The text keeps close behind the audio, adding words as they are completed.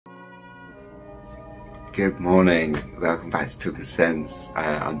Good morning, welcome back to Talking Sense.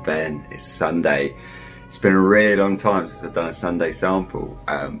 I'm Ben. It's Sunday. It's been a really long time since I've done a Sunday sample,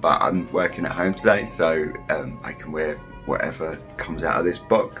 but I'm working at home today, so I can wear whatever comes out of this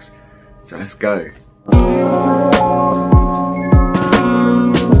box. So let's go.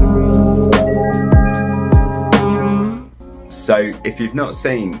 So if you've not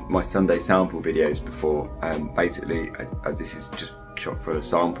seen my Sunday sample videos before, basically this is just chock full of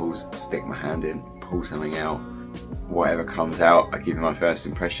samples, stick my hand in, pull something out, whatever comes out, I give you my first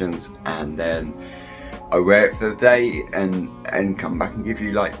impressions, and then I wear it for the day and come back and give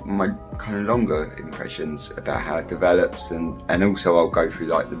you like my kind of longer impressions about how it develops, and also I'll go through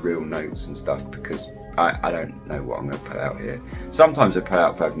like the real notes and stuff, because I don't know what I'm going to put out here. Sometimes I put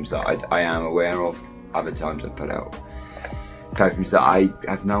out perfumes that I am aware of, other times I put out perfumes that I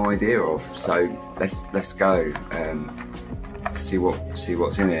have no idea of. So let's go. See what's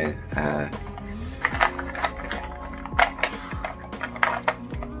in here.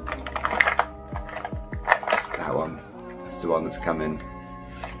 That one. That's the one that's coming.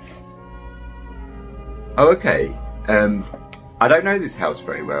 Oh, okay. I don't know this house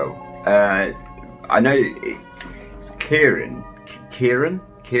very well. I know it's Kierin,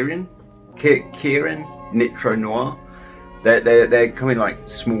 Nitro Noir. They're coming like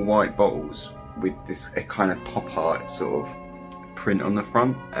small white bottles with this a kind of pop art sort of print on the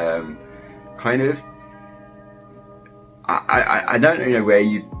front. Kind of. I don't know where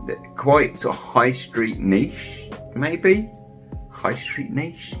you, quite sort of high street niche, maybe. High street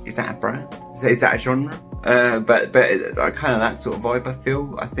niche, is that a brand? Is that a genre? But kind of that sort of vibe I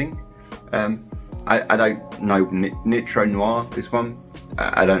feel. I think. I don't know Nitro Noir. This one,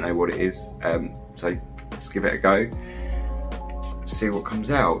 I don't know what it is. So let's give it a go. See what comes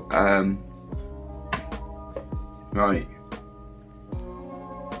out. Right.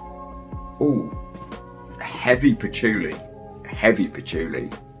 Oh, heavy patchouli. Heavy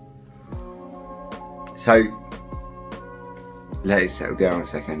patchouli. So let it settle down a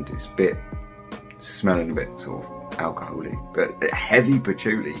second. It's smelling a bit sort of alcoholic, but heavy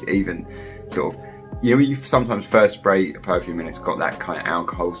patchouli. Even sort of, you know, you sometimes first spray a perfume and it's got that kind of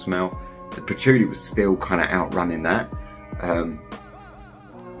alcohol smell. The patchouli was still kind of outrunning that.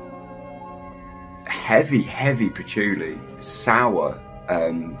 Heavy patchouli, sour,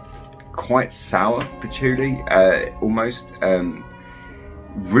 quite sour patchouli, almost,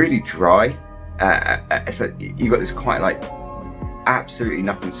 really dry. So you got this quite like absolutely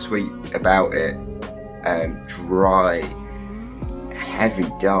nothing sweet about it, dry, heavy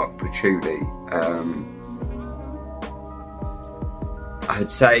dark patchouli.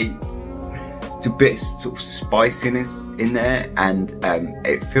 I'd say it's a bit sort of spiciness in there, and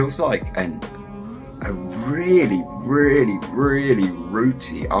it feels like a really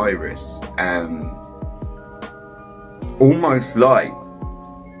rooty iris, almost like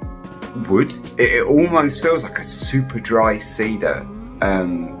wood. It almost feels like a super dry cedar,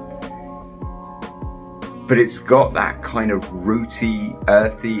 but it's got that kind of rooty,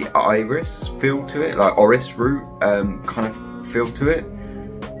 earthy iris feel to it, like orris root kind of feel to it,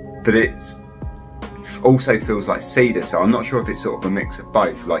 but it's also feels like cedar, so I'm not sure if it's sort of a mix of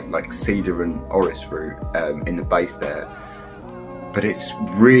both, like cedar and orris root in the base there, but it's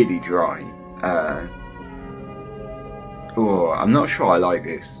really dry. Oh, I'm not sure I like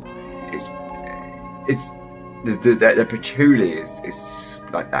this. It's the patchouli is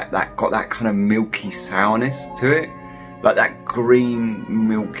like that got that kind of milky sourness to it, like that green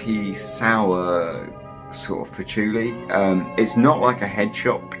milky sour sort of patchouli. It's not like a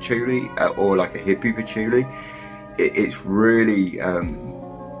headshot patchouli or like a hippie patchouli. It's really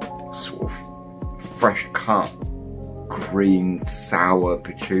sort of fresh cut green sour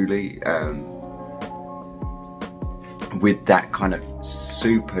patchouli, with that kind of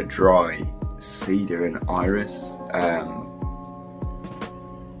super dry cedar and iris.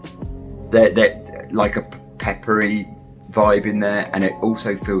 They're like a peppery vibe in there, and it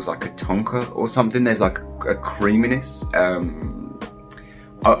also feels like a tonka or something. There's like a creaminess.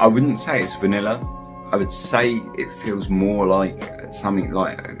 I wouldn't say it's vanilla. I would say it feels more like something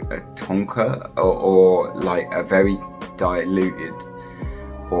like a tonka, or like a very diluted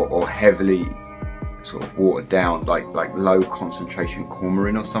or heavily sort of watered down, like low concentration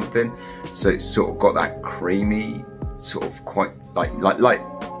coumarin or something. So it's sort of got that creamy, sort of quite like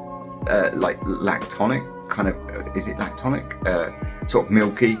lactonic kind of, is it lactonic? Sort of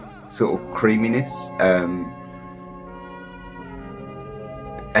milky, sort of creaminess, and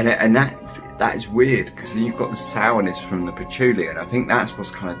that is weird, because you've got the sourness from the patchouli, and I think that's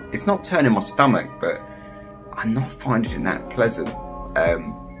what's kind of, it's not turning my stomach, but I'm not finding that pleasant,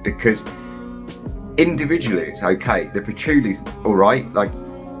 because individually it's okay. The patchouli's all right. Like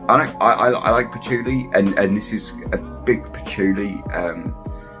I like patchouli, and this is a big patchouli,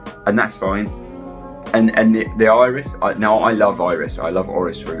 and that's fine. And the iris, now I love iris. I love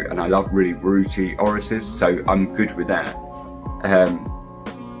orris root, and I love really rooty orises, so I'm good with that.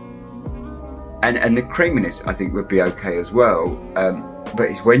 And the creaminess I think would be okay as well. But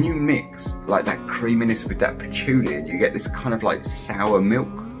it's when you mix like that creaminess with that patchouli, and you get this kind of like sour milk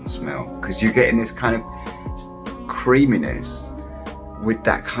smell, because you're getting this kind of creaminess with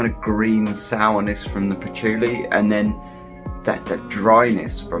that kind of green sourness from the patchouli, and then that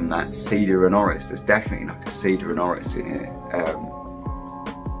dryness from that cedar and orris. There's definitely like a cedar and orris in here.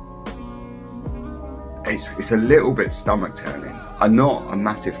 It's a little bit stomach turning. I'm not a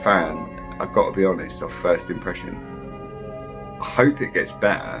massive fan, I've got to be honest, of first impression. I hope it gets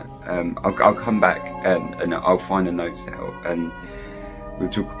better. I'll come back and I'll find the notes out and we'll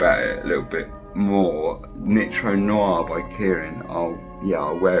talk about it a little bit more. Nitro Noir by Kierin. I'll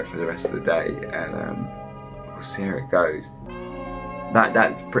wear it for the rest of the day, and we'll see how it goes.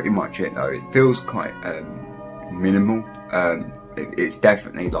 That's pretty much it though. It feels quite minimal. It's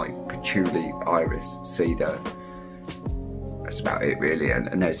definitely like patchouli, iris, cedar. That's about it really,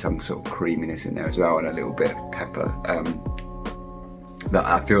 and there's some sort of creaminess in there as well, and a little bit of pepper. But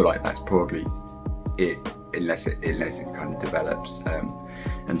I feel like that's probably it, unless it kind of develops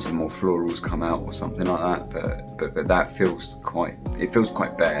and some more florals come out or something like that. But that feels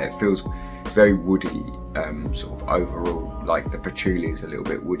quite bare. It feels very woody, sort of overall. Like the patchouli is a little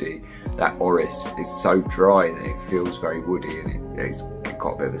bit woody. That orris is so dry that it feels very woody, and it's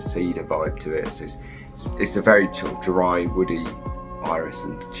got a bit of a cedar vibe to it. So it's a very sort of dry, woody iris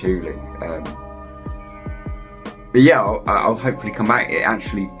and patchouli. But yeah, I'll hopefully come back.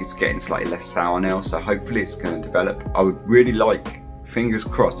 It's getting slightly less sour now, so hopefully it's going to develop. I would really like, fingers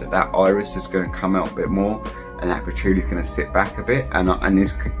crossed, that iris is going to come out a bit more, and that patchouli is going to sit back a bit, and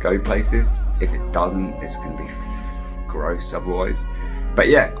this could go places. If it doesn't, it's going to be gross otherwise. But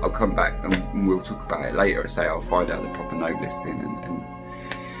yeah, I'll come back and we'll talk about it later. I'll find out the proper note listing and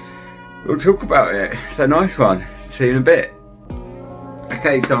we'll talk about it. So nice one. See you in a bit.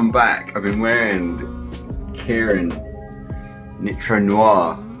 Okay, so I'm back. I've been wearing Kierin Nitro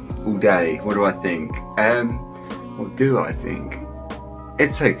Noir all day. What do I think? What do I think?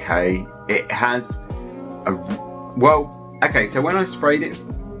 It's okay. It has a, well, okay, so when I sprayed it,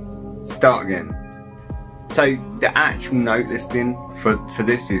 start again. So the actual note listing for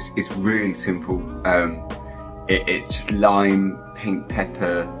this is really simple. It's just lime, pink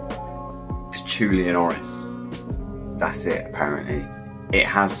pepper, patchouli and orris. That's it apparently. It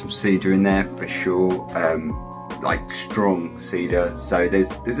has some cedar in there for sure, like strong cedar. So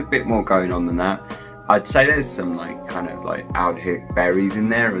there's a bit more going on than that. I'd say there's some like kind of like out here berries in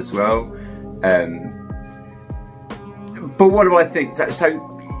there as well. But what do I think? So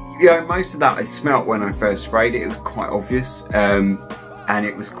you know, most of that I smelt when I first sprayed it. It was quite obvious, and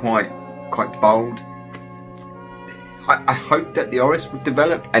it was quite bold. I hoped that the orris would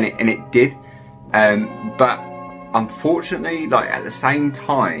develop, and it did, but unfortunately, like at the same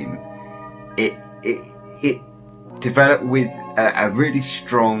time, it developed with a really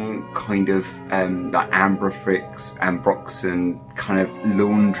strong kind of like ambroxan kind of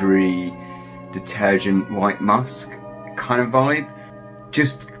laundry detergent white musk kind of vibe.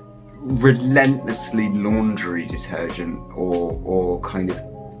 Just relentlessly laundry detergent or kind of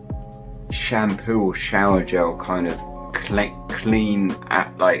shampoo or shower gel kind of clean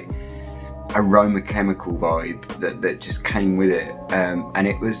like aroma chemical vibe that just came with it, and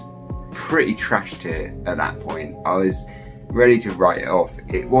it was pretty trashed here at that point. I was ready to write it off.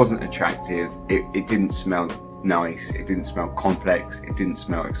 It wasn't attractive, it didn't smell nice, it didn't smell complex, it didn't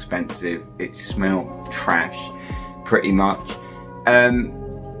smell expensive, it smelled trash pretty much.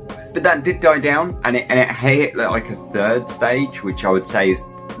 But that did die down, and it hit like a third stage, which I would say is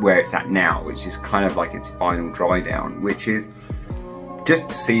where it's at now, which is kind of like its final dry down, which is just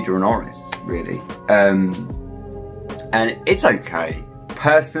cedar and orris really. And it's okay.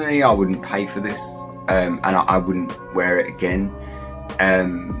 Personally, I wouldn't pay for this, and I wouldn't wear it again.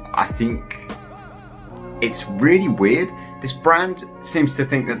 I think it's really weird. This brand seems to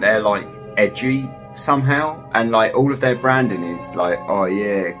think that they're like edgy somehow, and like all of their branding is like, oh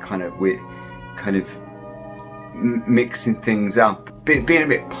yeah, kind of weird, kind of mixing things up, being a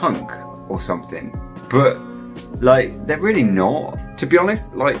bit punk or something. But like they're really not, to be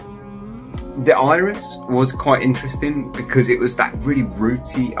honest. Like the iris was quite interesting because it was that really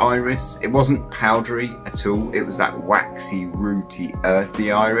rooty iris. It wasn't powdery at all, it was that waxy, rooty,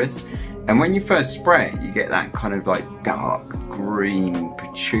 earthy iris. And when you first spray it, you get that kind of like dark green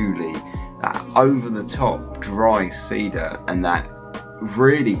patchouli, that over the top dry cedar and that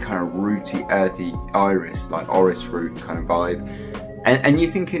really kind of rooty, earthy iris, like orris root kind of vibe. And you're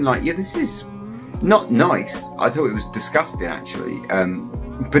thinking like, yeah, this is not nice. I thought it was disgusting actually.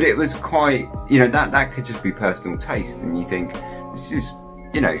 But it was quite, you know, that could just be personal taste. And you think, this is,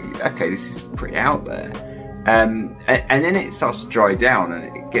 you know, okay, this is pretty out there. And then it starts to dry down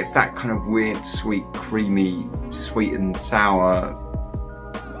and it gets that kind of weird, sweet, creamy, sweet and sour,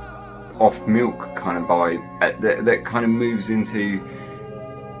 off milk kind of vibe that kind of moves into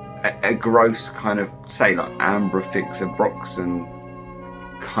a gross kind of, say, like ambrifix, abroxan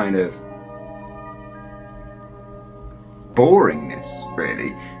kind of boringness,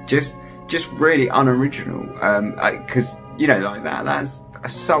 really. Just really unoriginal. Because, you know, like that's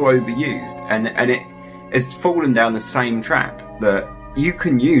so overused, and it's fallen down the same trap that you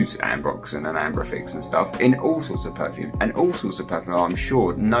can use ambroxan and ambrifix and stuff in all sorts of perfume, and all sorts of perfume, I'm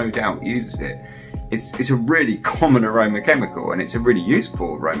sure, no doubt uses it. It's a really common aroma chemical, and it's a really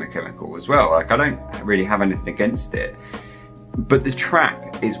useful aroma chemical as well. Like, I don't really have anything against it. But the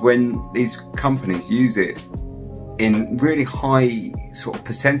trap is when these companies use it in really high sort of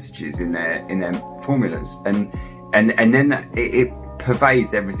percentages in their formulas, and then it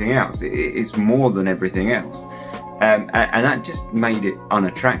pervades everything else. It's more than everything else. And that just made it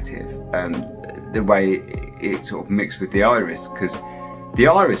unattractive, the way it sort of mixed with the iris, because the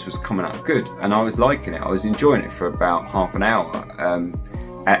iris was coming up good and I was liking it. I was enjoying it for about half an hour,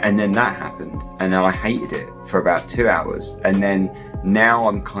 and then that happened, and then I hated it for about 2 hours, and then now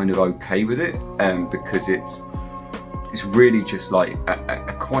I'm kind of okay with it, because it's really just like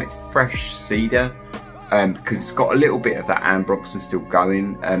a quite fresh cedar, because it's got a little bit of that ambroxan still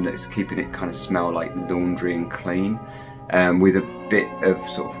going, that's keeping it kind of smell like laundry and clean, with a bit of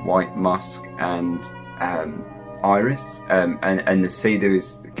sort of white musk and iris, and the cedar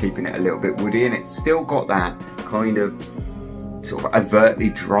is keeping it a little bit woody, and it's still got that kind of sort of overtly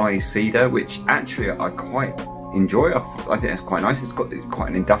dry cedar, which actually I quite enjoy. I think that's quite nice. It's quite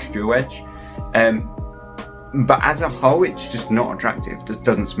an industrial edge, but as a whole it's just not attractive. It just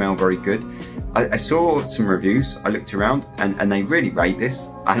doesn't smell very good. I saw some reviews, I looked around, and they really rate this,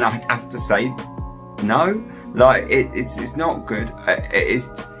 and I'd have to say no. Like, it's not good.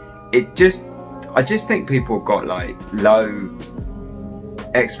 I just think people have got like low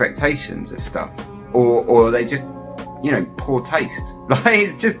expectations of stuff, or they just, you know, poor taste. Like,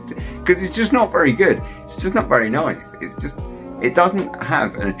 it's just because it's just not very good. It's just not very nice. It doesn't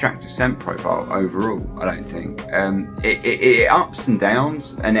have an attractive scent profile overall, I don't think. It ups and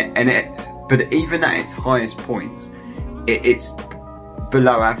downs, but even at its highest points, it's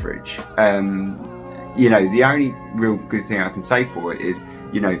below average. You know, the only real good thing I can say for it is,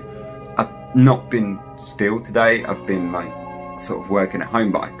 you know, I've not been still today. I've been like sort of working at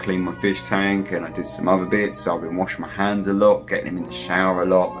home, but I cleaned my fish tank and I did some other bits. So I've been washing my hands a lot, getting them in the shower a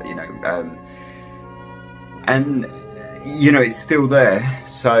lot, you know, and you know, it's still there.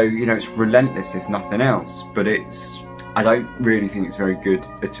 So, you know, it's relentless if nothing else, but I don't really think it's very good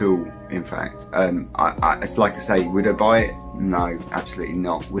at all, in fact. It's like I say, would I buy it? No, absolutely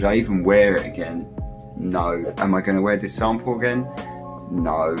not. Would I even wear it again? No. Am I going to wear this sample again?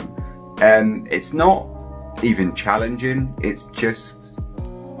 No. It's not even challenging, it's just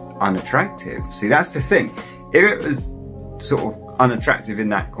unattractive. See, that's the thing. If it was sort of unattractive in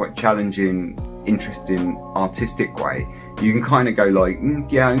that quite challenging, interesting, artistic way, you can kind of go like,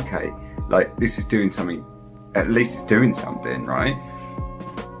 yeah, okay, like this is doing something, at least it's doing something, right?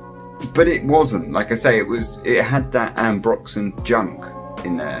 But it wasn't. Like I say, it had that ambroxan junk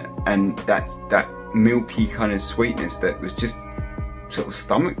in there, and that milky kind of sweetness that was just sort of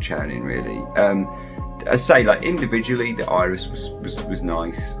stomach churning, really. I say, like, individually the iris was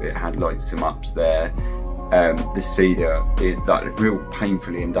nice. It had like some ups there. The cedar, like a real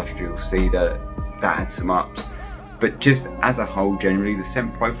painfully industrial cedar, that had some ups. But just as a whole, generally the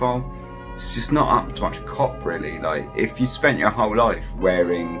scent profile, it's just not up to much cop, really. Like, if you spent your whole life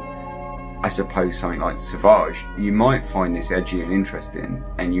wearing, I suppose, something like Sauvage, you might find this edgy and interesting,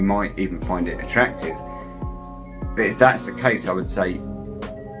 and you might even find it attractive. But if that's the case, I would say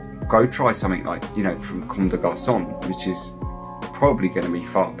go try something like, you know, from Comme des Garçons, which is probably going to be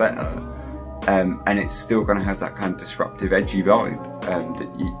far better, and it's still going to have that kind of disruptive, edgy vibe.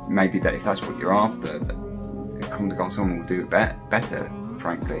 Maybe that if that's what you're after, Comme des Garçons will do it better,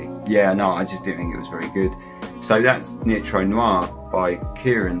 frankly. Yeah, no, I just didn't think it was very good. So that's Nitro Noir by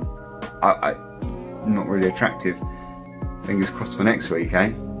Kierin. Not really attractive. Fingers crossed for next week,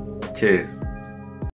 eh? Cheers.